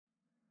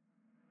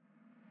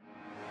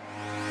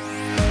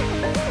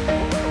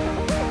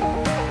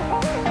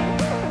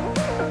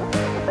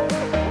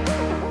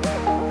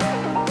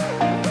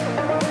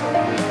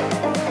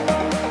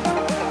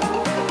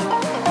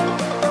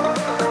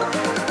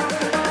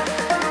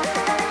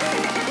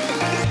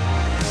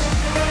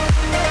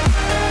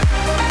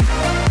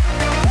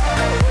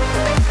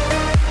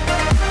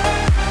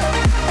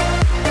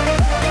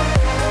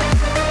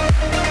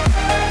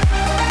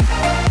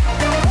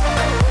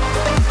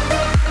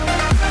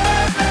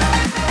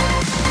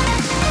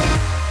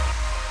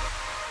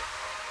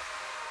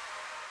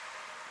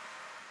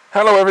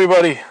Hello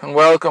everybody and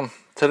welcome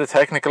to the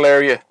Technical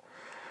Area,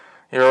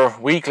 your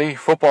weekly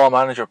Football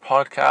Manager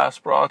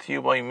podcast brought to you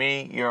by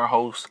me, your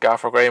host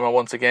Gaffer Graham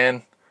once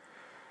again.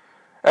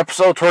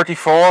 Episode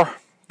 34,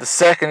 the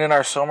second in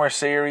our summer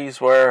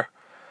series where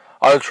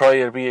I'll try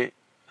to be a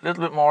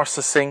little bit more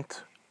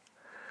succinct,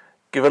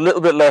 give a little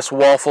bit less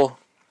waffle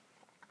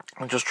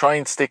and just try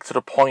and stick to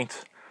the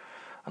point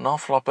an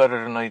awful lot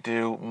better than I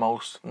do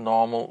most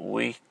normal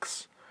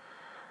weeks.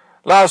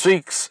 Last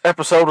week's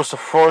episode was the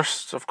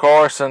first, of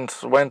course, and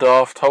went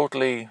off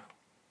totally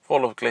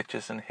full of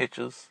glitches and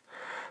hitches.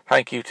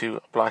 Thank you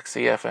to Black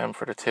Sea FM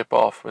for the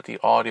tip-off with the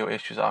audio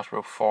issues after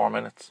about 4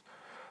 minutes.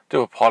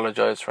 Do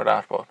apologise for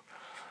that, but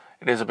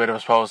it is a bit of, I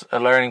suppose, a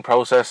learning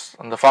process.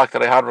 And the fact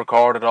that I had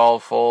recorded all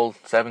full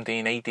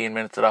 17, 18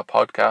 minutes of that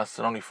podcast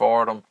and only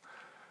 4 of them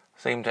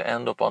seemed to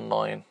end up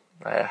online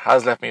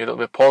has left me a little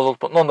bit puzzled.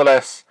 But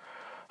nonetheless,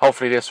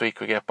 hopefully this week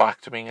we get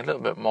back to being a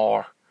little bit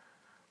more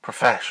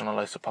professional,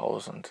 I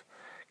suppose, and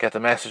get the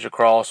message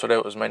across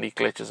without as many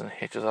glitches and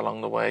hitches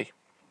along the way.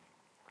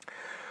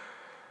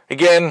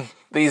 Again,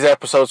 these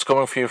episodes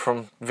coming for you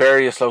from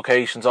various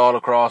locations all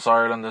across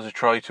Ireland as I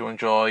try to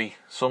enjoy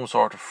some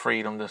sort of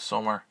freedom this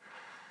summer.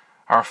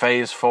 Our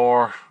Phase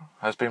 4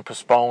 has been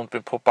postponed,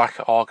 been put back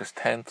to August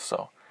 10th,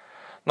 so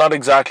not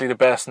exactly the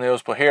best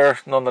news, but here,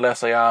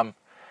 nonetheless, I am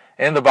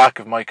in the back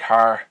of my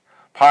car,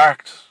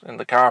 parked in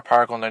the car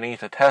park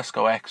underneath a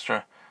Tesco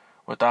Extra,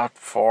 with that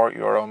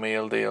 €4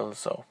 meal deal.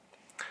 So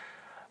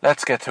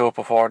let's get to it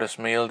before this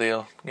meal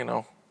deal,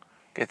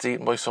 gets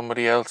eaten by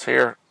somebody else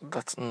here.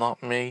 That's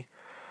not me.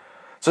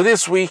 So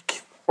this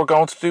week we're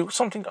going to do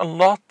something a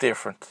lot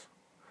different.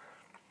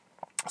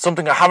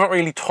 Something I haven't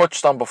really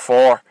touched on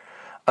before,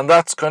 and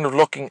that's kind of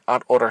looking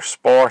at other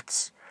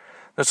sports.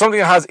 Now, something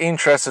that has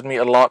interested me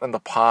a lot in the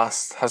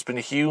past has been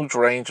a huge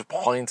range of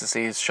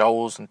behind-the-scenes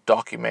shows and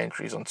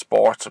documentaries on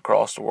sports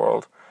across the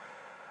world.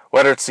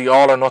 Whether it's the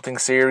All or Nothing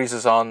series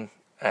is on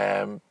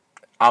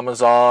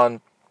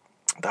Amazon,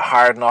 the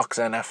Hard Knocks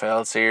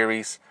NFL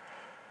series,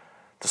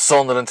 the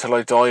Sunderland Till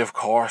I Die, of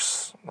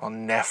course,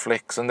 on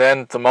Netflix, and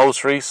then the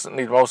most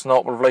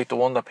notable of late, the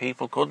one that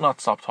people could not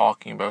stop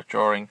talking about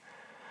during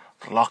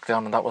the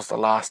lockdown, and that was The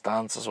Last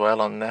Dance as well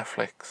on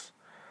Netflix.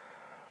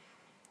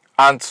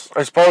 And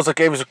I suppose that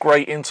gave us a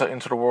great insight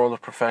into the world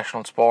of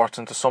professional sports,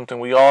 into something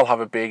we all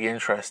have a big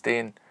interest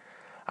in,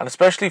 and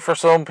especially for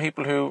some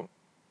people who,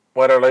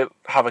 whether they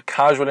have a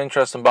casual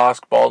interest in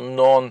basketball,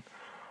 none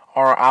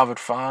are avid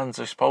fans.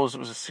 I suppose it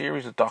was a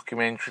series of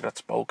documentary that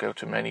spoke out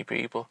to many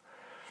people.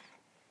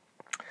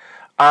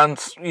 And,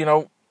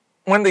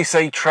 when they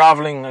say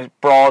travelling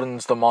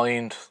broadens the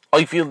mind,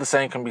 I feel the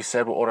same can be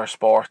said with other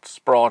sports,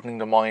 broadening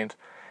the mind.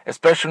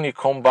 Especially when you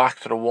come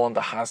back to the one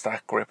that has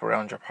that grip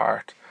around your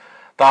heart.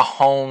 That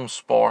home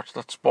sport,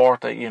 that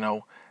sport that,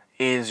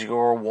 is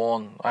your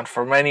one. And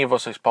for many of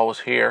us, I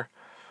suppose, here,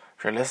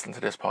 if you're listening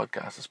to this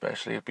podcast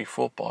especially, it'd be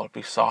football, it'd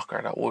be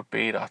soccer, that would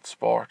be that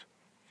sport.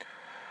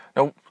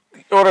 Now,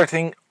 the other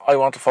thing I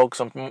want to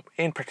focus on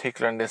in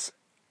particular in this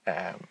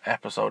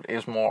episode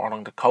is more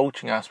along the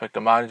coaching aspect,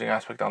 the managing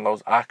aspect on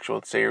those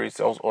actual series,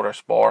 those other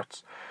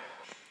sports.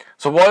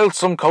 So while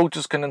some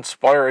coaches can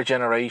inspire a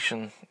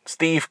generation,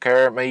 Steve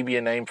Kerr may be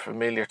a name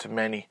familiar to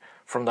many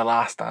from the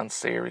Last Dance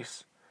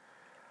series.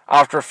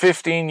 After a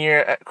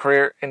 15-year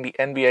career in the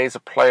NBA as a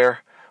player,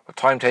 with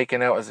time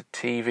taken out as a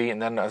TV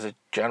and then as a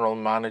general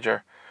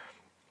manager,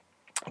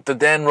 the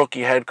then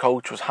rookie head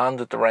coach was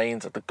handed the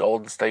reins at the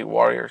Golden State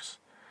Warriors.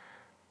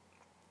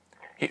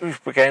 He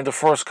became the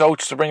first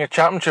coach to bring a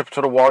championship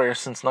to the Warriors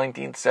since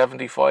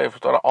 1975,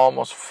 with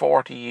almost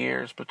 40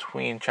 years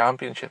between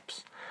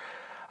championships.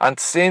 And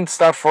since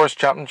that first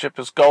championship,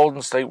 his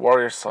Golden State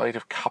Warriors side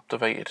have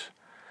captivated,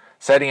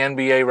 setting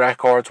NBA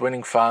records,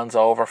 winning fans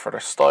over for their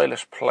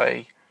stylish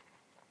play,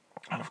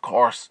 and of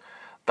course,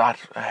 that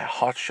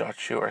hotshot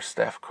shooter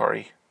Steph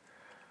Curry.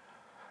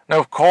 Now,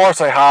 of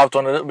course, I have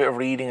done a little bit of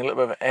reading, a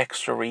little bit of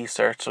extra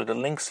research, so the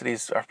links to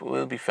these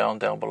will be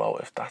found down below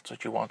if that's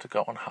what you want to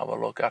go and have a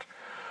look at.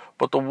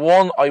 But the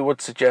one I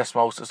would suggest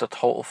most is the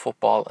Total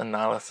Football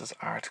Analysis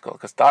article,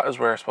 because that is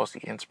where I suppose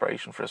the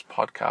inspiration for this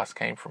podcast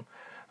came from.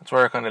 That's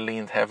where I kind of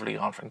leaned heavily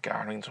on from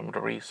garnering some of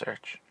the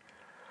research.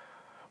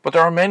 But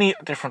there are many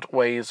different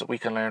ways that we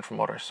can learn from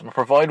others, and we're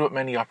provided with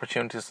many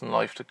opportunities in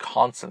life to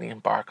constantly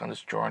embark on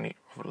this journey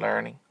of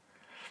learning.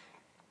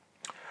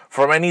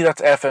 For many,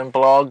 that's FM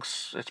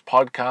blogs, it's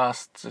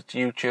podcasts, it's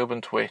YouTube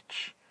and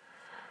Twitch.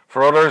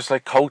 For others,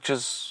 like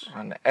coaches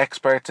and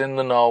experts in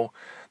the know,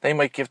 they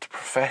might give the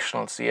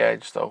professionals the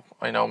edge, though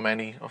I know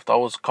many of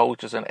those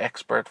coaches and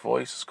expert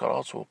voices could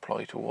also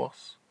apply to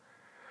us.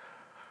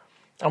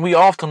 And we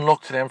often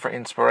look to them for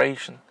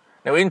inspiration.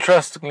 Now,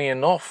 interestingly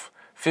enough,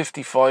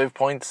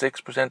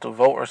 55.6% of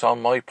voters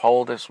on my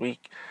poll this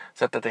week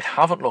said that they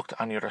haven't looked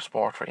at any other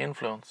sport for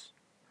influence.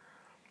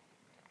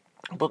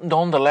 But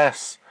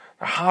nonetheless,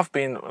 there have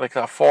been like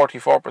that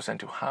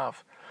 44% who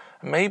have.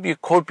 And maybe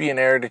it could be an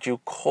area that you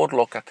could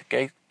look at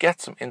to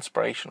get some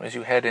inspiration as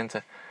you head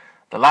into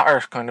the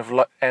latter kind of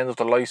end of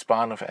the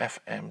lifespan of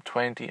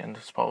FM20, and I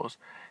suppose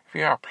if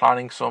you are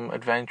planning some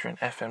adventure in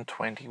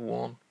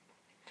FM21.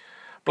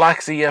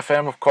 Black Sea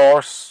FM, of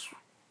course,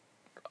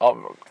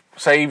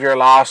 saviour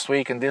last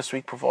week and this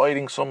week,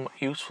 providing some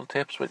useful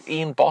tips with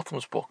Ian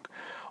Bottom's book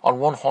on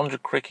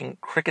 100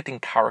 cricketing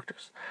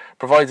characters,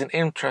 provides an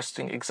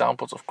interesting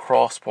examples of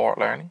cross-sport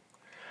learning.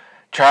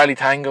 Charlie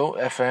Tango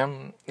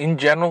FM, in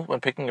general,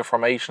 when picking a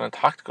formation and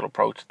tactical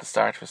approach at the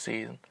start of a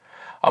season.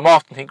 I'm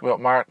often thinking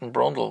about Martin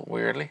Brundle,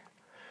 weirdly.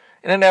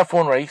 In an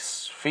F1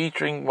 race,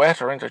 featuring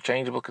wet or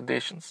interchangeable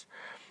conditions,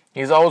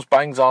 he always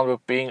bangs on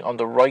about being on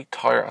the right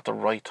tyre at the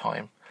right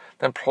time,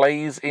 then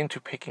plays into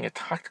picking a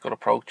tactical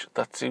approach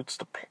that suits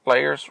the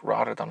players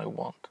rather than I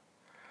want.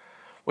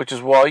 Which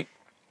is why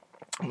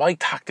my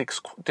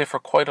tactics differ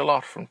quite a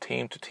lot from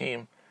team to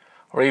team,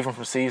 or even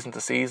from season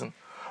to season.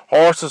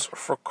 Horses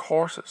for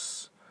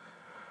courses.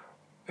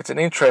 It's an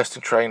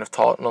interesting train of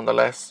thought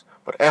nonetheless,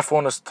 but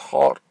F1 is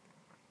taught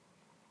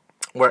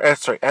where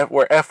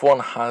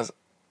F1 has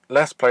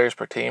less players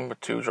per team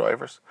with 2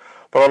 drivers,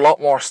 but a lot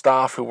more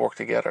staff who work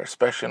together,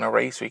 especially on a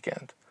race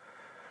weekend.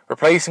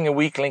 Replacing a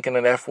weak link in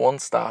an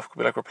F1 staff could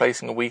be like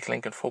replacing a weak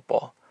link in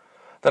football.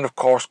 Then of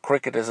course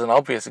cricket is an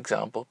obvious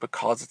example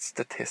because it's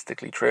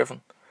statistically driven.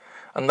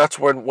 And that's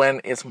where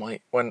when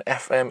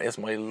FM is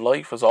my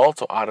life has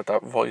also added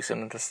that voice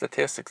into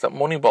statistics, that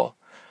Moneyball,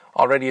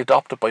 already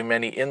adopted by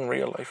many in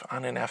real life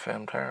and in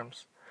FM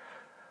terms.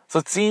 So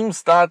it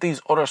seems that these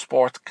other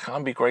sports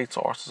can be great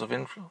sources of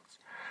influence.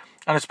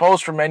 And I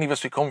suppose for many of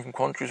us, we come from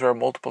countries where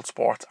multiple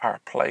sports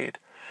are played.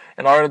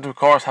 In Ireland, we of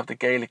course have the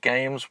Gaelic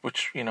Games,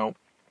 which,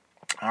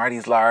 are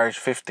these large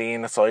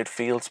 15-a-side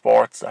field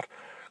sports that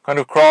kind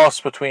of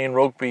cross between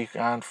rugby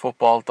and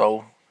football,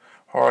 though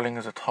hurling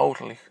is a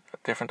totally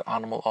different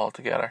animal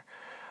altogether.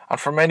 And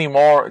for many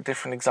more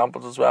different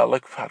examples as well,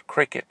 like we've had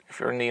cricket. If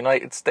you're in the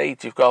United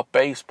States, you've got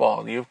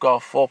baseball, you've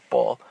got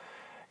football,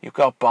 you've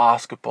got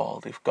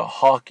basketball, you've got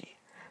hockey.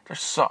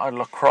 There's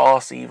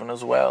lacrosse even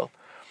as well.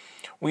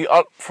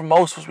 For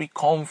most of us, we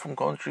come from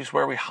countries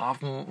where we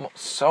have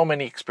so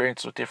many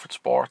experiences with different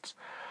sports.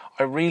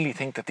 I really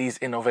think that these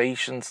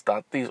innovations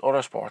that these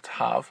other sports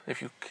have,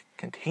 if you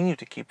continue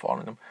to keep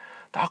following them,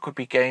 that could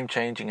be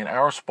game-changing in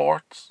our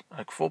sports,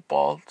 like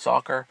football,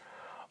 soccer,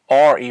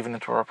 or even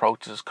into our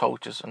approaches as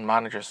coaches and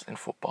managers in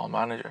Football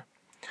Manager.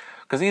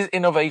 Because these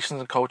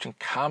innovations in coaching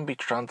can be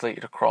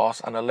translated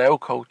across and allow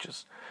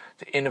coaches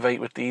to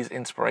innovate with these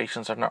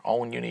inspirations in their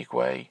own unique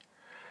way.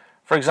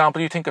 For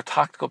example, you think of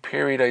tactical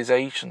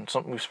periodization,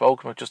 something we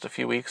spoke about just a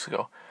few weeks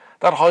ago.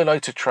 That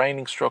highlights a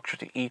training structure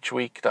to each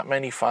week that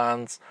many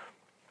fans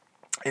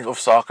of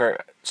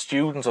soccer,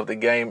 students of the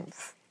game,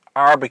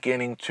 are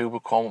beginning to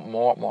become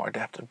more and more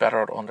adept and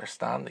better at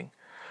understanding.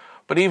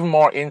 But even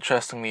more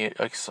interestingly,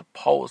 I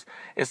suppose,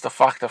 is the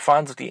fact that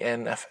fans of the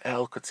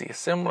NFL could see a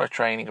similar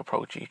training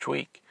approach each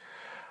week.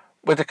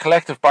 With a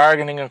collective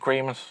bargaining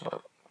agreement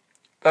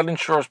that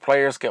ensures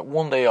players get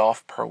 1 day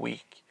off per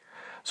week.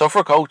 So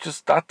for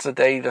coaches, that's a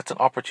day that's an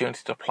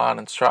opportunity to plan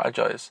and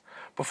strategize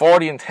before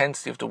the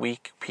intensity of the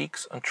week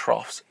peaks and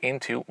troughs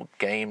into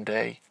game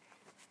day.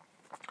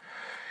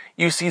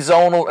 You see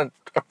zonal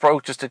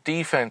approaches to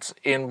defense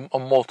in a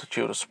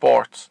multitude of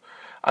sports,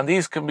 and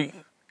these can be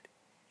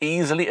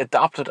easily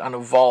adapted and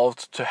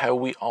evolved to how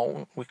we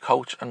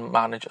coach and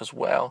manage as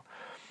well.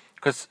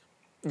 Because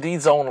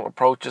these zonal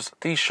approaches,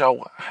 these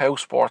show how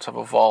sports have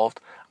evolved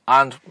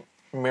and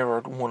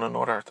mirrored one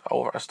another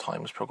over as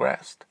time has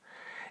progressed.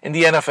 In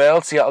the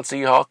NFL, Seattle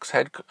Seahawks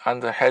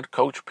and the head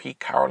coach Pete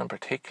Carroll in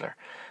particular,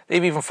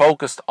 they've even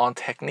focused on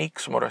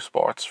techniques from other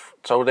sports.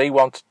 So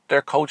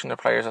they're coaching their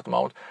players at the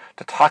moment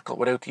to tackle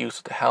without the use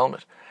of the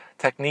helmet.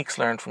 Techniques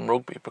learned from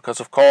rugby, because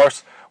of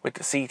course with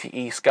the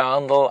CTE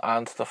scandal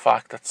and the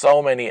fact that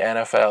so many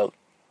NFL,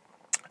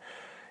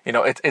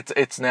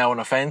 it's now an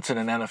offence in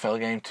an NFL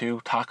game to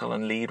tackle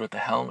and lead with the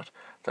helmet.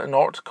 In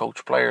order to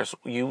coach players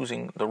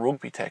using the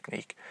rugby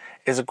technique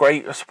is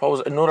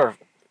another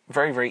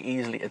very, very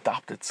easily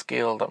adapted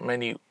skill that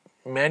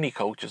many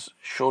coaches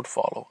should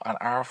follow and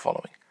are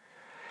following.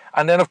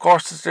 And then of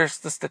course there's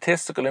the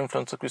statistical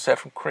influence, like we said,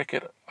 from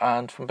cricket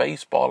and from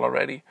baseball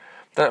already,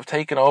 that have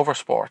taken over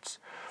sports.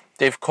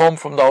 They've come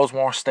from those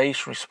more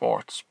stationary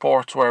sports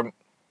where,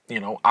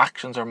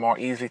 actions are more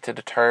easy to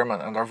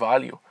determine and their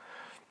value.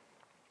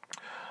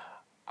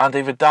 And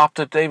they've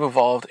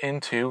evolved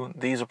into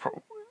these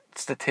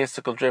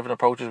statistical driven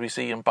approaches we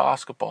see in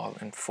basketball,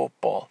 in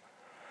football,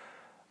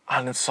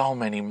 and in so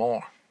many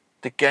more.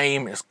 The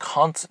game is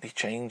constantly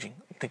changing.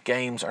 The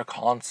games are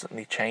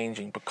constantly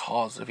changing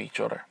because of each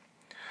other.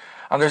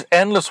 And there's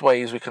endless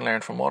ways we can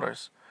learn from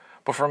others.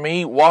 But for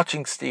me,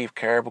 watching Steve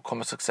Kerr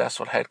become a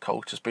successful head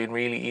coach has been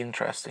really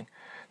interesting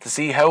to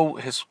see how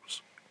his,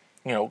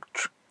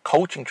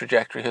 coaching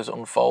trajectory has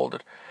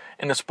unfolded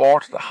in a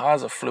sport that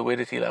has a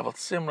fluidity level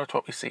similar to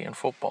what we see in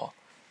football,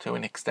 to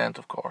an extent,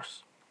 of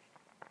course.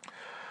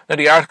 Now,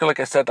 the article, like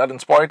I said, that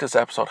inspired this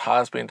episode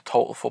has been the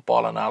Total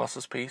Football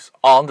Analysis piece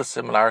on the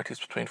similarities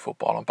between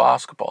football and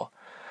basketball.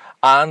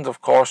 And,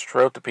 of course,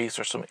 throughout the piece,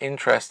 there's some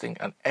interesting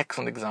and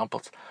excellent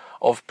examples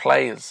of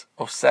plays,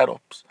 of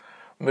setups,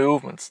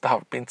 movements that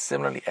have been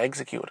similarly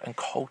executed and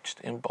coached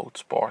in both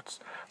sports.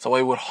 So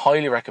I would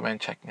highly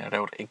recommend checking it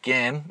out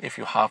again if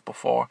you have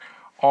before,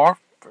 or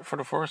for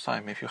the first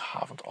time if you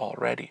haven't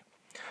already.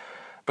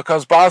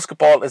 Because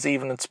basketball has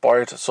even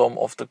inspired some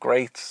of the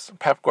greats.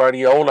 Pep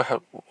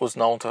Guardiola was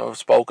known to have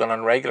spoken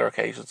on regular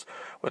occasions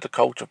with the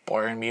coach of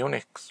Bayern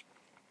Munich's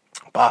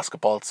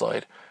basketball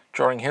side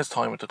during his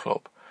time at the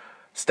club.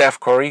 Steph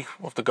Curry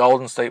of the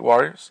Golden State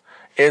Warriors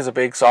is a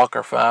big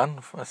soccer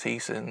fan, as he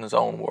said in his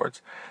own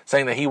words,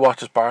 saying that he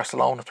watches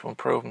Barcelona to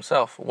improve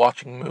himself,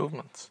 watching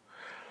movements.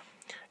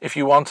 If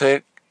you want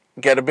to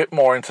get a bit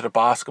more into the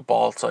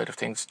basketball side of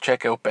things,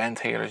 check out Ben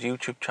Taylor's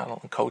YouTube channel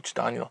and Coach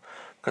Daniel,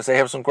 because they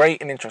have some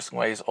great and interesting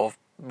ways of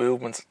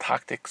movements,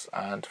 tactics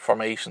and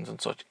formations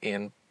and such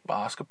in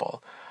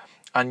basketball.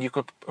 And you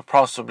could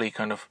possibly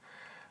kind of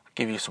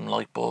give you some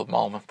light bulb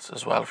moments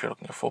as well if you're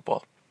looking at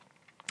football.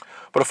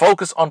 But a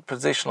focus on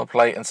positional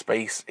play and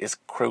space is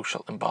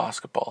crucial in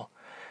basketball.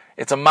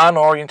 It's a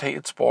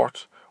man-orientated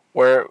sport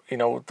where,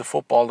 the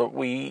football that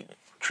we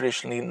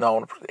traditionally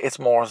know, it's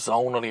more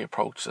zonally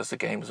approached as the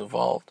game has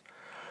evolved.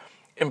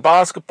 In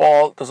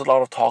basketball, there's a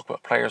lot of talk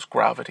about players'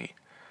 gravity.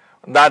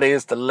 And that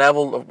is the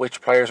level at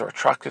which players are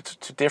attracted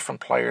to different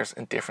players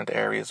in different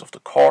areas of the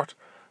court.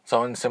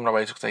 So in similar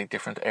ways, you could say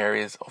different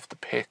areas of the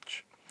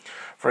pitch.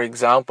 For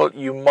example,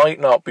 you might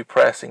not be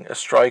pressing a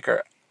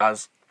striker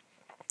as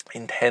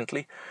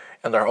intently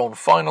in their own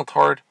final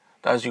third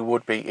as you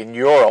would be in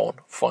your own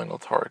final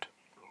third.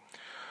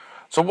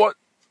 So what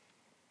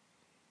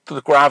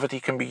the gravity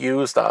can be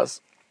used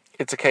as,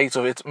 it's a case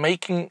of it's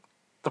making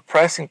the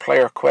pressing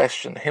player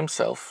question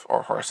himself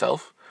or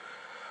herself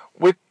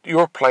with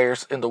your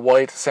players in the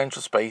wide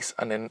central space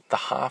and in the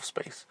half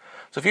space.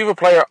 So if you have a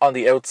player on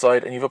the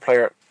outside and you have a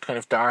player kind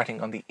of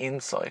darting on the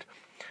inside,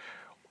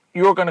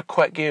 you're going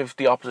to give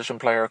the opposition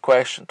player a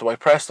question. Do I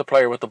press the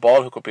player with the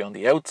ball who could be on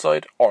the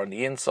outside or on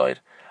the inside?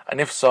 And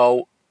if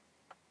so,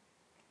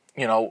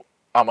 am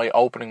I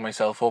opening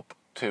myself up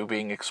to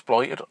being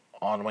exploited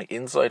on my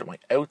inside or my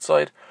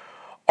outside?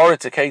 Or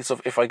it's a case of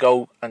if I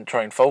go and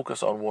try and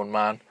focus on one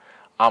man,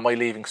 am I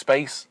leaving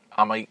space?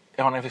 If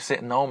I sit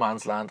in no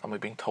man's land, am I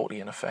being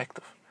totally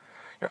ineffective?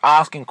 You're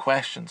asking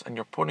questions and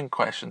you're putting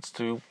questions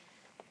to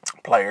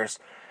players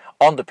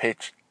on the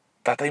pitch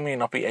that they may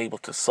not be able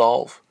to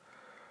solve.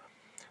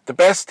 The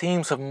best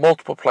teams have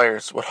multiple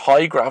players with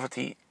high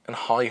gravity and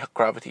high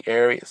gravity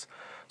areas.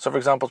 So for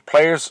example,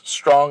 players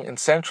strong in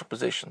central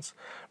positions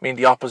mean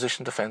the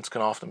opposition defence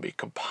can often be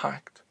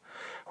compact.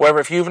 However,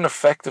 if you have an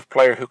effective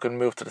player who can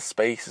move to the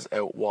spaces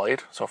out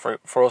wide, so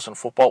for us in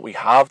football we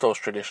have those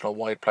traditional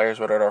wide players,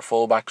 whether they're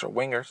fullbacks or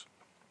wingers,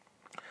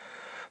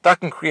 that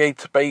can create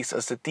space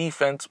as the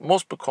defence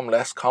must become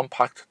less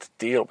compact to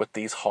deal with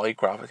these high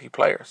gravity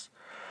players.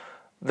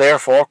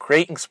 Therefore,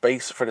 creating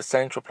space for the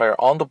central player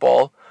on the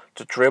ball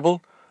to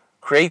dribble,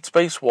 create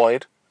space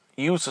wide,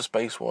 use the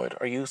space wide,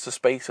 or use the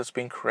space that's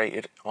been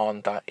created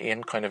on that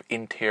kind of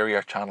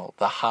interior channel,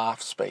 the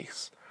half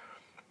space.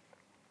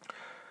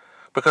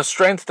 Because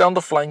strength down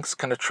the flanks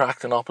can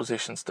attract an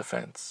opposition's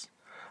defence.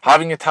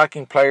 Having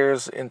attacking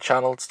players in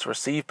channels to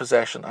receive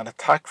possession and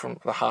attack from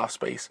the half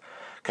space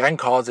can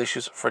cause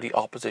issues for the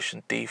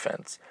opposition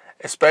defence,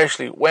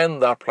 especially when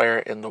that player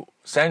in the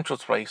central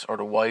space or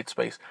the wide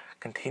space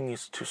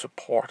continues to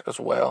support as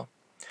well.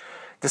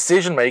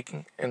 Decision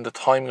making in the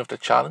timing of the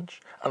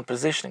challenge and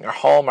positioning are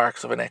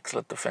hallmarks of an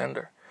excellent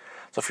defender.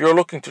 So if you're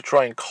looking to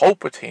try and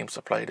cope with teams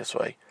that play this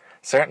way,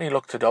 certainly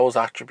look to those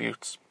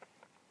attributes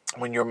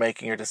when you're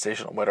making your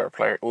decision on whether a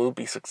player will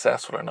be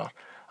successful or not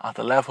at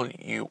the level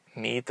you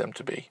need them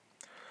to be.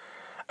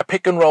 A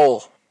pick and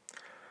roll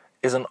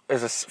is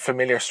a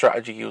familiar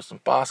strategy used in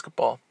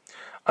basketball,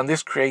 and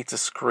this creates a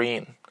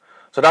screen.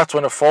 So that's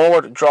when a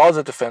forward draws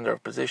a defender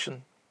of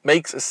position,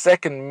 makes a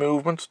second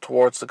movement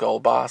towards the goal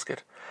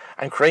basket,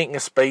 and creating a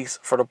space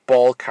for the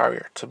ball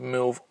carrier to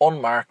move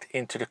unmarked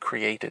into the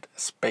created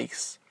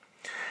space.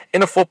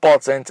 In a football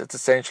sense, it's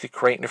essentially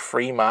creating a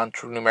free man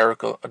through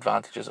numerical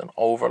advantages and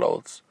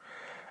overloads.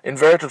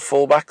 Inverted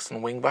fullbacks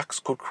and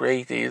wingbacks could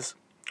create these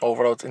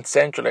overloads in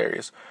central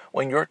areas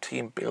when your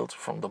team builds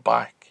from the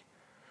back.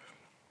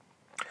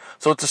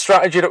 So it's a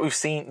strategy that we've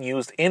seen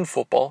used in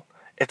football,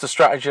 it's a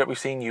strategy that we've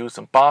seen used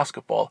in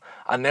basketball,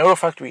 and now the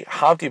fact we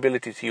have the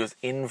ability to use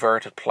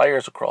inverted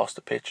players across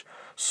the pitch,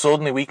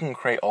 suddenly we can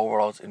create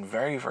overloads in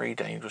very, very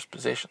dangerous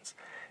positions.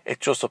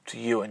 It's just up to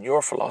you and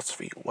your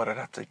philosophy, whether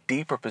that's a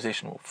deeper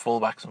position with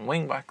fullbacks and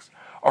wingbacks,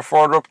 or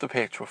further up the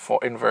pitch with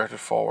inverted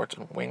forwards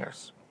and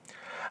wingers.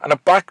 And a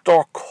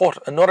backdoor cut,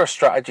 another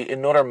strategy,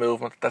 another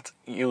movement that's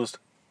used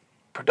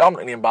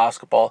predominantly in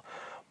basketball,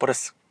 but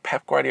as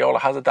Pep Guardiola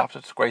has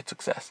adapted to great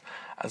success,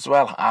 as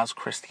well as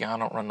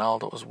Cristiano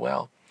Ronaldo as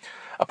well.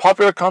 A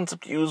popular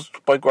concept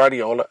used by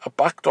Guardiola, a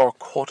backdoor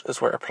cut,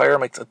 is where a player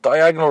makes a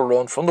diagonal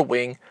run from the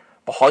wing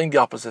behind the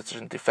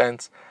opposition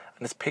defence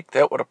and is picked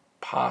out with a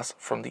pass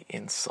from the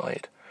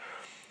inside.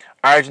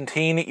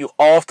 Argentina, you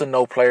often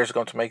know players are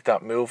going to make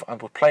that move,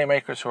 and with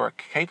playmakers who are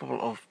capable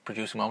of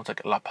producing moments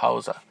like La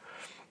Pausa,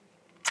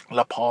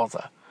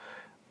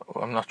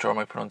 I'm not sure of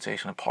my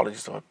pronunciation,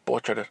 apologies if I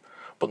butchered it.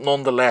 But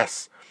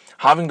nonetheless,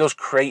 having those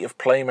creative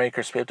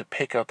playmakers to be able to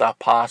pick out that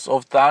pass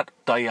of that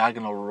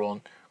diagonal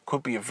run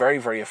could be a very,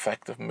 very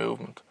effective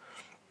movement.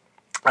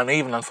 And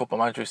even on Football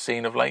Manager, we've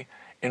seen of late,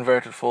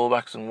 inverted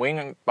fullbacks and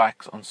wing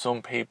backs on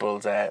some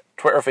people's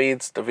Twitter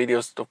feeds, the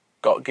videos, the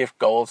gift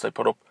goals they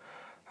put up.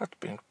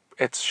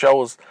 It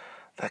shows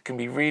that can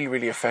be really,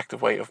 really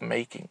effective way of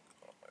making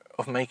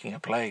a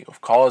play,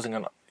 of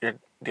causing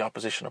the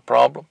opposition a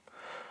problem.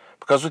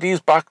 Because with these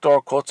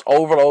backdoor cuts,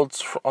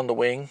 overloads on the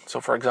wing,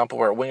 so for example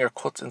where a winger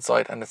cuts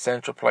inside and the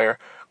central player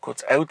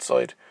cuts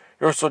outside,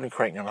 you're suddenly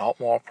creating a lot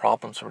more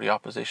problems for the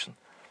opposition.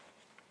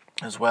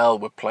 As well,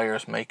 with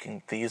players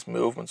making these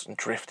movements and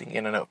drifting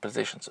in and out of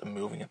positions and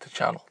moving into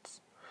channels.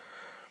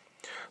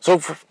 So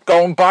for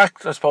going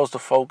back, I suppose, to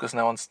focus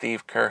now on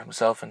Steve Kerr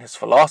himself and his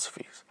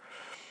philosophies.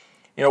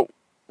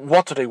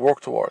 What do they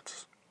work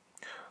towards?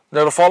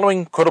 Now the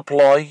following could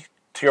apply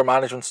to your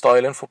management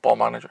style in Football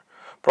Manager,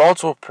 but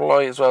also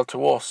apply as well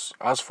to us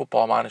as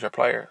Football Manager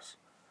players.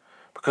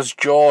 Because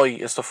joy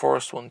is the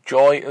first one.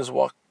 Joy is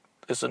what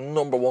is the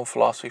number one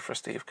philosophy for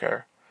Steve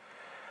Kerr.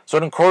 So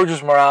it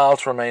encourages morale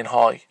to remain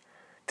high.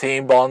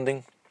 Team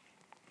bonding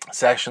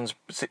sessions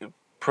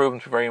proven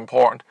to be very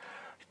important.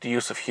 The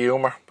use of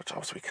humour, which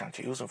obviously we can't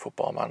use in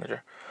Football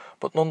Manager,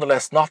 but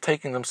nonetheless not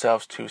taking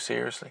themselves too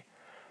seriously,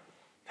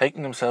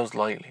 taking themselves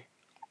lightly,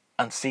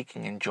 and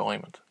seeking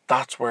enjoyment.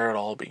 That's where it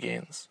all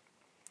begins.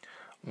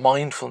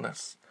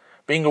 Mindfulness,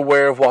 being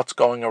aware of what's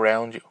going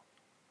around you,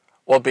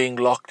 while being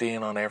locked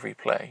in on every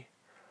play.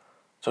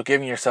 So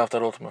giving yourself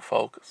that ultimate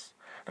focus.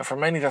 Now for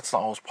many that's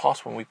not always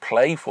possible when we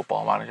play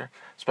Football Manager,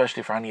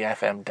 especially for any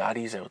FM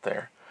daddies out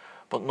there.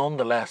 But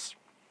nonetheless,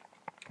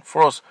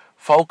 for us,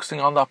 focusing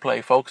on that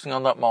play, focusing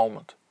on that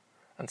moment,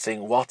 and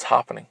seeing what's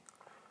happening,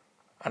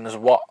 and is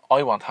what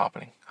I want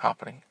happening,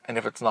 and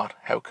if it's not,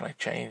 how can I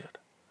change it?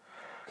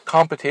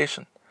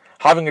 Competition.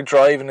 Having a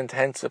drive and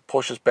intent that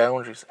pushes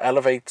boundaries,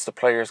 elevates the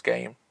player's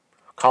game.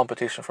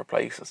 Competition for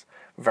places.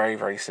 Very,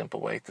 very simple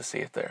way to see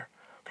it there.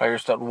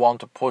 Players that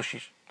want to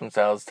push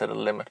themselves to the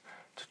limit,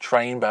 to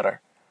train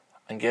better,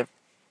 and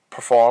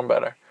perform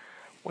better,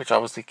 which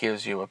obviously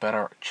gives you a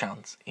better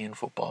chance in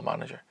Football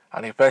Manager.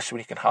 And especially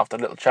when you can have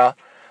that little chat.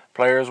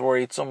 Players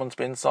worried someone's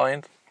been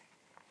signed.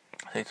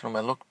 Say to them,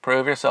 well, look,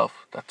 prove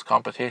yourself. That's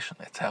competition.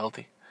 It's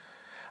healthy.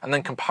 And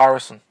then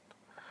comparison.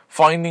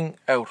 Finding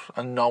out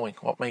and knowing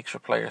what makes your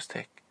players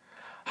tick.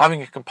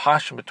 Having a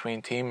compassion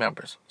between team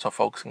members. So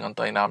focusing on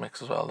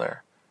dynamics as well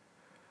there.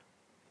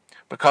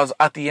 Because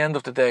at the end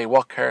of the day,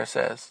 what Kerr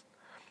says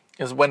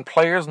is when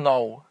players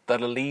know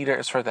that a leader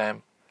is for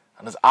them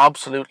and is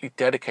absolutely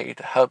dedicated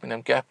to helping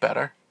them get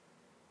better,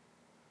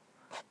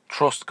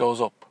 trust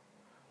goes up.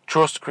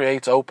 Trust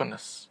creates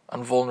openness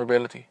and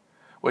vulnerability,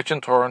 which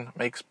in turn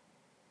makes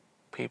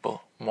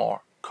people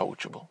more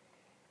coachable.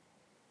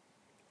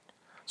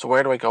 So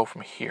where do I go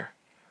from here?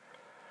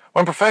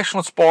 When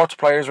professional sports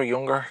players were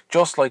younger,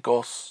 just like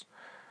us,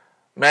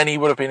 many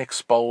would have been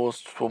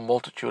exposed to a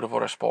multitude of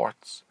other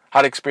sports,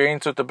 had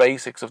experience with the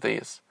basics of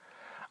these,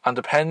 and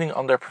depending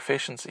on their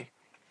proficiency,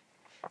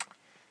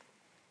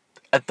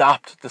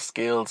 adapt the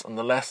skills and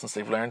the lessons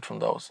they've learned from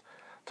those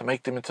to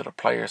make them into the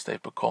players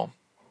they've become.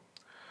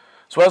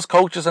 So as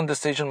coaches and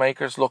decision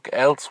makers look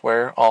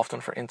elsewhere often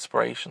for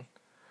inspiration,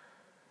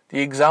 the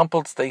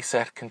examples they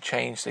set can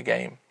change the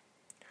game.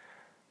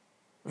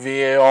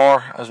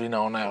 VAR, as we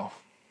know now,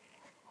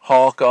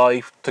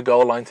 Hawkeye to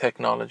goal line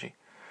technology.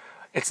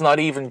 It's not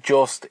even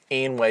just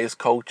in ways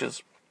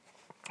coaches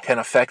can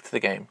affect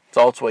the game. It's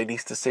also way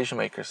these decision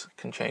makers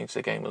can change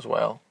the game as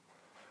well.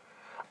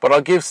 But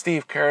I'll give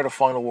Steve Kerr the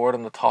final word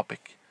on the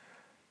topic.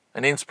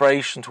 An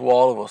inspiration to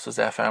all of us as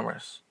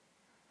FMers.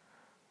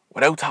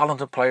 Without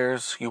talented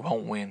players, you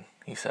won't win,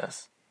 he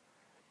says.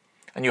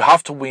 And you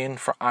have to win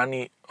for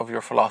any of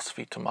your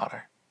philosophy to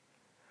matter.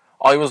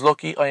 I was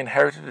lucky I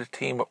inherited a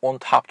team with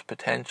untapped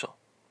potential.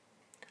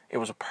 It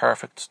was a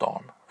perfect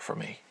storm for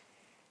me.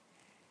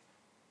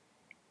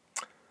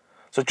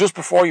 So just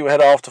before you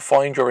head off to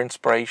find your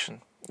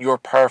inspiration, your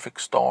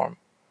perfect storm,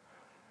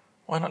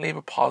 why not leave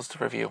a positive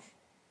review?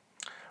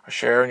 Or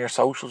share on your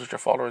socials with your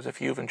followers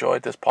if you've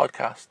enjoyed this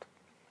podcast.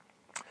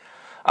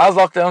 As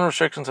lockdown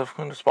restrictions have,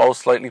 I suppose,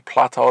 slightly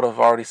plateaued, I've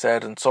already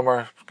said, and some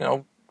are,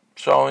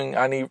 showing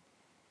any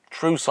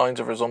true signs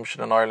of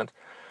resumption in Ireland,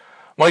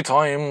 my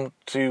time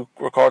to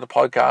record the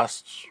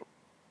podcast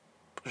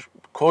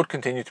could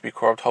continue to be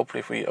curbed,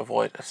 hopefully if we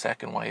avoid a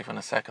second wave and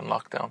a second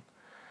lockdown.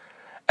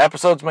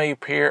 Episodes may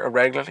appear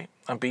irregularly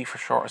and be for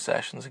shorter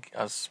sessions,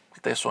 as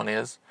this one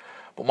is,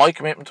 but my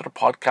commitment to the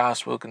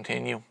podcast will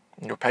continue,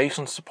 and your patience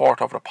and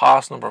support over the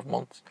past number of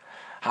months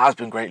has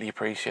been greatly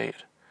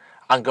appreciated,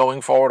 and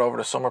going forward over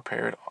the summer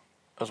period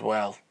as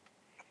well.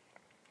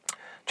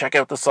 Check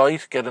out the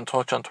site, get in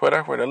touch on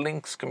Twitter, where the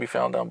links can be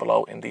found down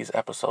below in these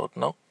episode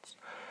notes.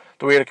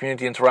 The weird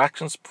community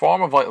interactions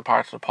form a vital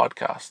part of the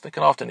podcast. They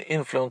can often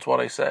influence what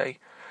I say.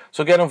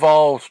 So get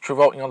involved through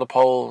voting on the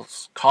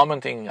polls,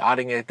 commenting,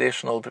 adding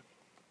additional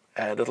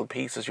little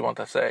pieces you want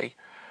to say.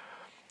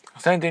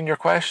 Send in your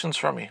questions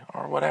for me,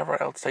 or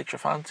whatever else takes your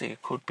fancy.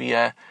 It could be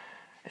a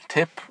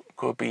tip,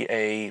 could be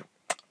a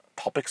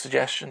topic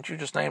suggestion, you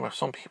just name it.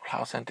 Some people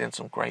have sent in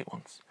some great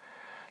ones.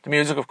 The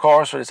music, of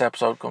course, for this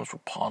episode comes from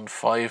Pond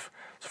 5.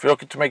 So if you're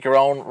looking to make your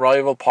own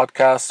rival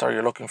podcast, or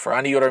you're looking for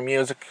any other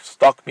music,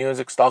 stock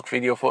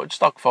video footage,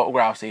 stock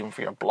photographs even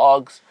for your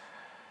blogs,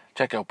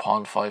 check out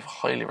Pond 5.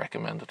 Highly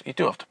recommend it. You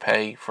do have to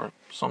pay for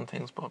some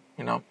things, but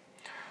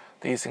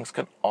these things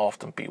can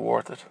often be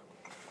worth it.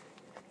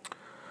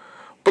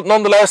 But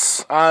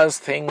nonetheless, as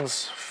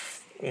things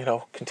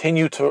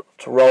continue to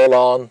roll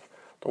on,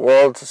 the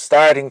world of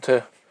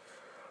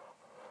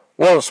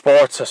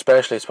sports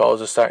especially, I suppose,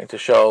 is starting to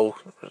show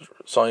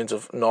signs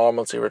of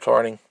normalcy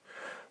returning,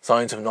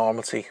 signs of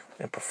normalcy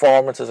in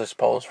performances, I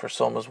suppose, for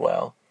some as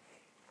well.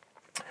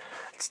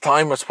 It's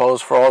time, I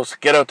suppose, for us to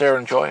get out there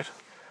and enjoy it,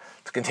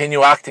 to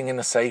continue acting in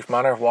a safe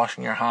manner,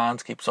 washing your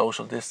hands, keep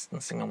social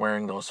distancing and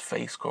wearing those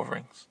face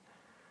coverings.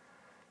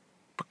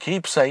 But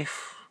keep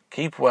safe,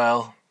 keep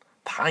well.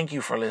 Thank you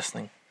for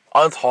listening.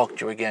 I'll talk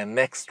to you again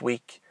next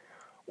week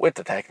with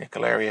the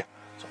technical area.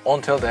 So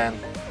until then,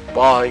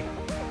 bye.